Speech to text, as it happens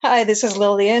Hi, this is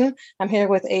Lillian. I'm here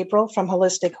with April from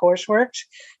Holistic Horseworks.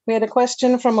 We had a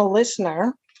question from a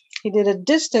listener. He did a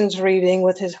distance reading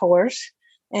with his horse,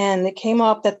 and it came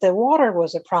up that the water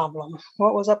was a problem.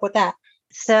 What was up with that?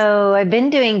 So I've been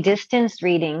doing distance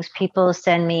readings. People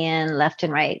send me in left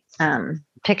and right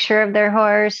picture of their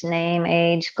horse, name,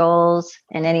 age, goals,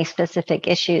 and any specific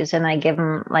issues. And I give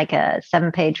them like a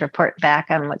 7-page report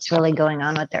back on what's really going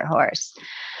on with their horse.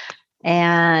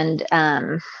 And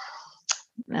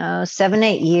 7,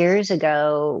 8 years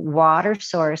ago, water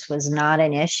source was not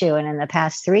an issue. And in the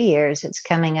past 3 years, it's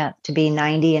coming up to be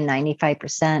 90 and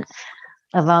 95%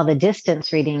 of all the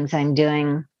distance readings I'm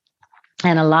doing.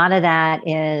 And a lot of that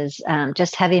is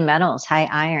just heavy metals, high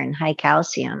iron, high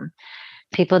calcium.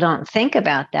 People don't think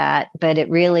about that, but it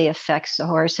really affects the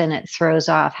horse and it throws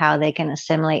off how they can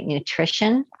assimilate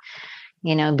nutrition.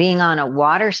 You know, being on a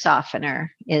water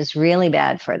softener is really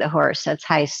bad for the horse. That's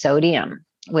high sodium.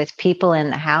 With people in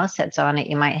the house that's on it,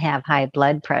 you might have high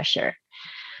blood pressure.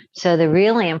 So the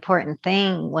really important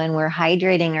thing when we're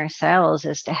hydrating ourselves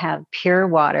is to have pure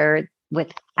water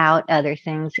without other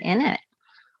things in it.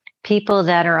 People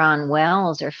that are on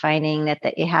wells are finding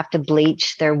that you have to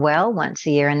bleach their well once a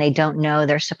year, and they don't know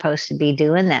they're supposed to be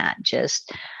doing that.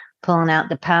 Just pulling out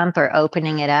the pump or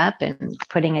opening it up and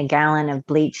putting a gallon of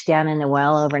bleach down in the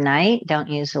well overnight. Don't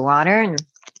use the water, and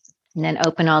then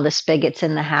open all the spigots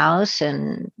in the house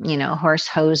and, horse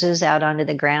hoses out onto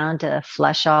the ground to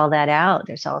flush all that out.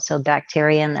 There's also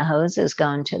bacteria in the hoses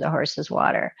going to the horse's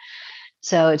water.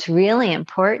 So it's really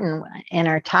important in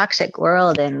our toxic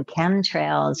world and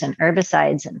chemtrails and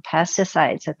herbicides and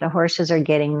pesticides that the horses are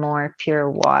getting more pure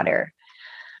water.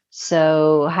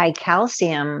 So high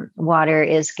calcium water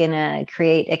is going to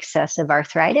create excessive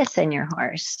arthritis in your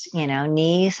horse,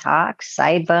 knees, hocks,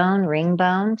 side bone, ring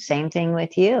bone, same thing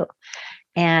with you.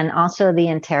 And also the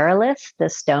enteroliths, the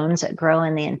stones that grow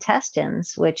in the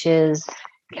intestines, which is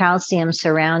calcium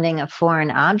surrounding a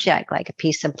foreign object like a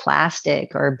piece of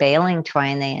plastic or baling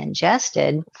twine they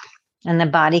ingested. And the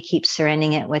body keeps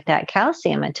surrounding it with that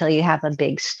calcium until you have a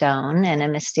big stone and a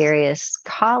mysterious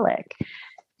colic.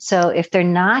 So if they're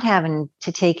not having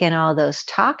to take in all those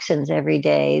toxins every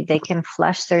day, they can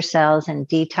flush their cells and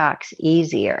detox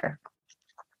easier.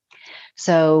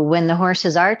 So when the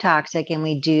horses are toxic and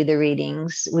we do the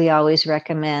readings, we always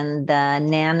recommend the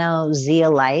nano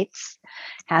zeolites.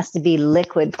 Has to be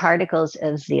liquid particles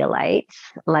of zeolites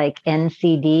like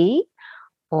NCD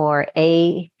or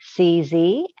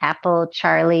ACZ, Apple,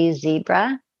 Charlie,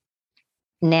 Zebra,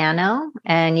 Nano.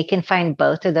 And you can find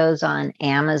both of those on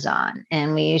Amazon.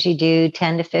 And we usually do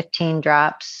 10 to 15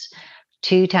 drops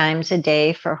 2 times a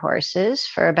day for horses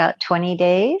for about 20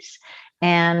 days.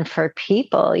 And for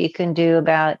people, you can do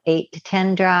about 8 to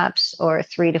 10 drops or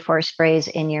 3 to 4 sprays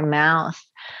in your mouth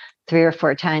 3 or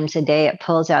 4 times a day. It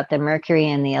pulls out the mercury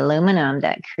and the aluminum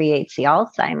that creates the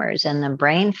Alzheimer's and the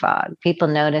brain fog. People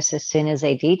notice as soon as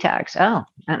they detox,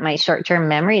 my short-term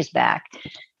memory's back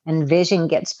and vision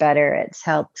gets better. It's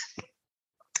helped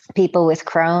people with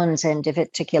Crohn's and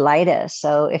diverticulitis.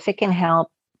 So if it can help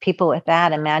people with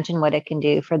that, imagine what it can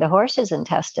do for the horse's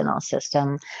intestinal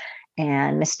system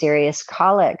and mysterious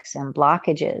colics and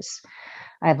blockages.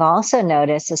 I've also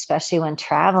noticed, especially when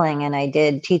traveling, and I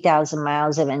did 2,000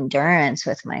 miles of endurance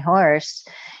with my horse,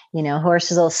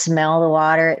 horses will smell the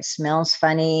water. It smells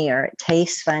funny or it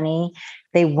tastes funny.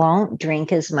 They won't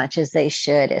drink as much as they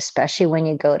should, especially when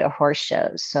you go to horse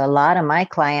shows. So a lot of my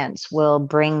clients will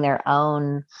bring their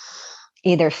own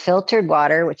either filtered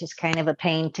water, which is kind of a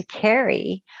pain to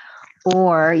carry,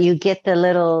 or you get the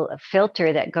little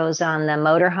filter that goes on the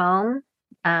motorhome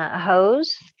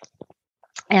hose.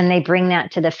 And they bring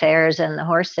that to the fairs and the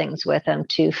horse things with them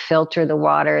to filter the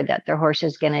water that their horse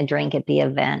is going to drink at the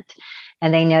event.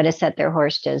 And they notice that their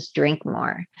horse does drink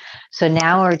more. So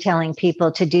now we're telling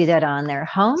people to do that on their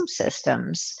home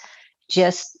systems.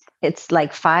 It's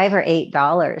like $5 or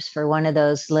 $8 for one of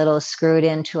those little screwed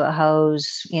into a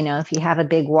hose. If you have a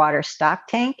big water stock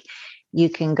tank, you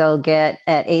can go get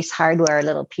at Ace Hardware a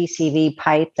little PCV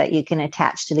pipe that you can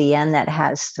attach to the end that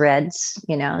has threads,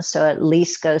 so at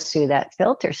least goes through that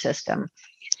filter system.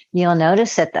 You'll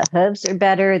notice that the hooves are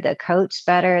better, the coat's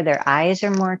better, their eyes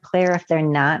are more clear if they're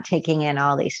not taking in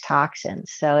all these toxins.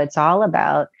 So it's all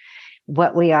about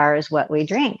what we are is what we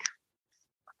drink.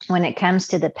 When it comes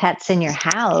to the pets in your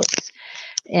house,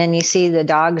 and you see the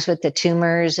dogs with the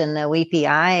tumors and the weepy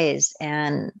eyes,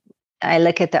 and I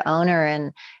look at the owner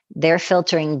and they're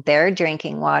filtering their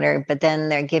drinking water, but then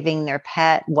they're giving their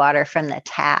pet water from the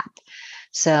tap.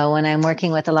 So when I'm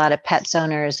working with a lot of pets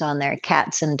owners on their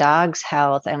cats and dogs'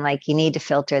 health, I'm like, you need to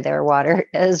filter their water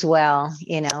as well,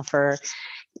 for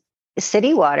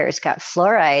city water's got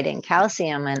fluoride and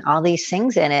calcium and all these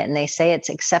things in it, and they say it's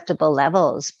acceptable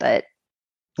levels, but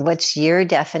what's your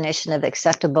definition of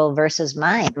acceptable versus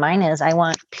mine? Mine is I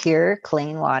want pure,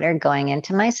 clean water going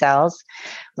into my cells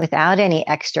without any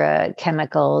extra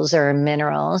chemicals or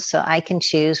minerals, so I can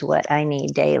choose what I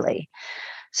need daily.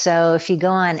 So if you go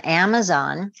on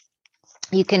Amazon,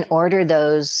 you can order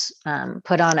those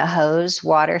put on a hose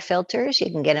water filters.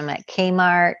 You can get them at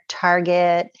Kmart,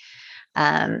 Target.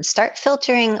 Start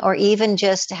filtering, or even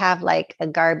just have like a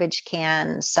garbage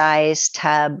can size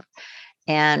tub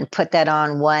and put that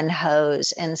on one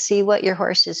hose and see what your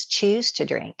horses choose to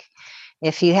drink.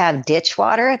 If you have ditch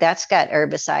water, that's got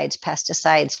herbicides,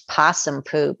 pesticides, possum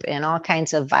poop, and all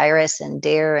kinds of virus and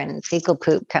deer and fecal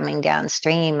poop coming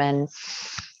downstream. And,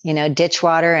 ditch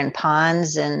water and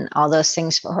ponds and all those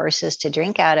things for horses to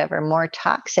drink out of are more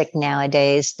toxic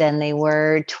nowadays than they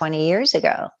were 20 years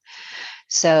ago.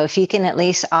 So if you can at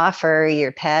least offer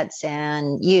your pets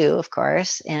and you, of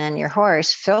course, and your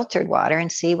horse filtered water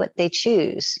and see what they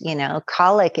choose.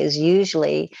 Colic is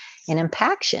usually an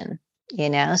impaction,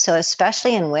 so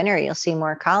especially in winter, you'll see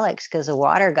more colics because the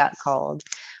water got cold.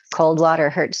 Cold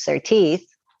water hurts their teeth.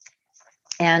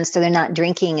 And so they're not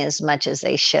drinking as much as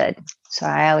they should. So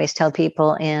I always tell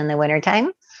people in the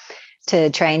wintertime to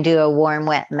try and do a warm,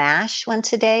 wet mash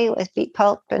once a day with beet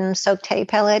pulp and soaked hay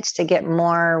pellets to get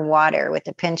more water with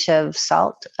a pinch of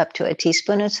salt, up to a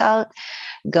teaspoon of salt,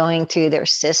 going through their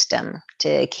system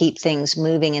to keep things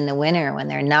moving in the winter when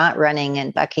they're not running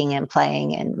and bucking and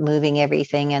playing and moving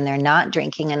everything, and they're not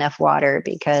drinking enough water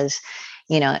because,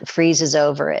 it freezes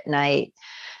over at night.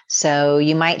 So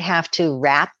you might have to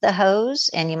wrap the hose,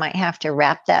 and you might have to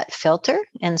wrap that filter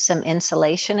in some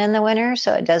insulation in the winter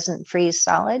so it doesn't freeze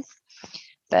solid.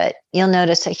 But you'll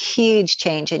notice a huge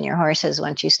change in your horses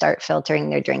once you start filtering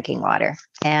their drinking water.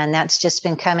 And that's just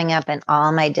been coming up in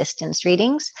all my distance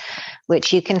readings,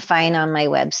 which you can find on my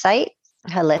website,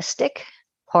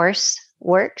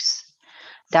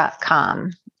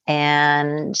 holistichorseworks.com.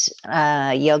 And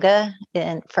yoga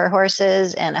for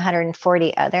horses and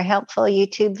 140 other helpful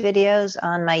YouTube videos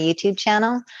on my YouTube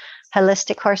channel,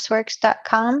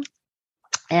 holistichorseworks.com.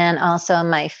 And also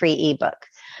my free ebook,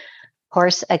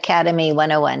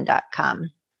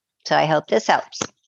 horseacademy101.com. So I hope this helps.